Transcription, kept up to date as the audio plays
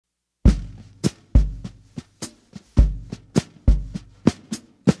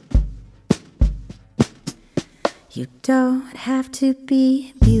You don't have to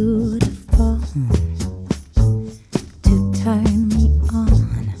be beautiful to turn me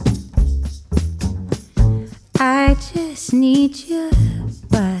on. I just need your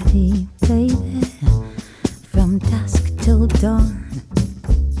body, baby, from dusk till dawn.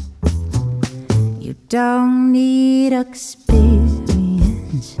 You don't need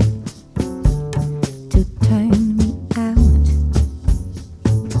experience to turn me out.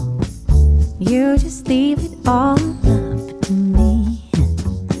 You just leave it all up to me.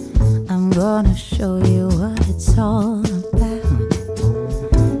 I'm gonna show you what it's all about.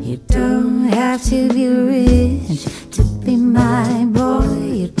 You don't have to be rich to be my boy.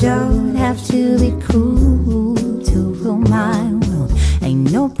 You don't have to be cool to rule my world.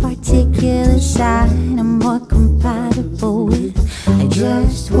 Ain't no particular sign I'm more compatible with. I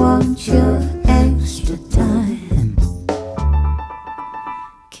just want your extra time.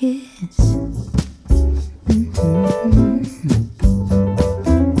 Kiss.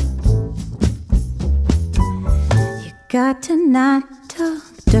 You got to not talk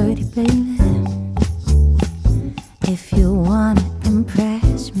dirty, baby, if you wanna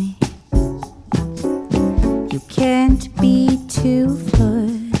impress me. You can't be too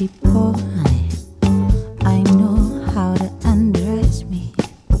flirty, boy. I know how to undress me.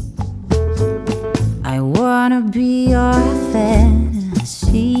 I wanna be your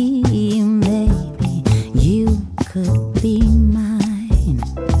fantasy. Maybe you could be mine.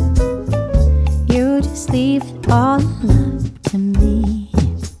 You just leave it all up to me.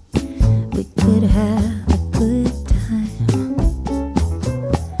 We could have a good time.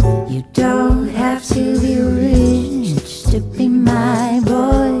 You don't have to be rich to be my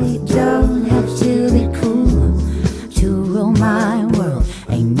boy. You don't have to be cool to rule my world.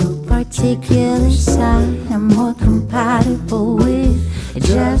 Ain't no particular sign I'm more compatible with. I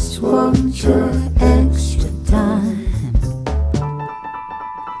just want your extra time.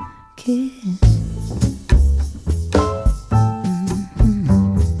 Kiss.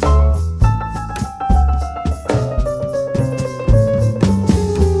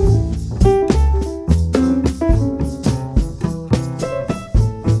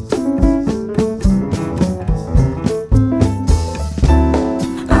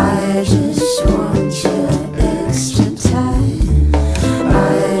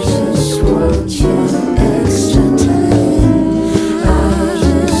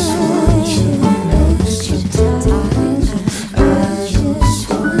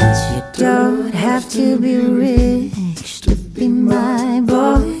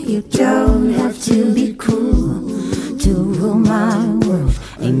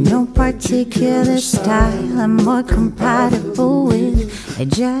 Particular style I'm more compatible with. I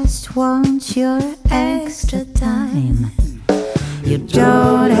just want your extra time. You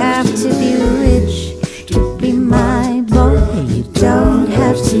don't have to be rich to be my boy. You don't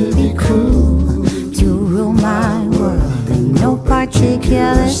have to be cool to rule my world. Ain't no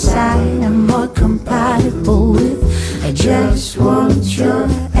particular style I'm more compatible with. I just want your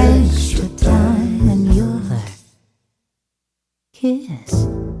extra time and your kiss.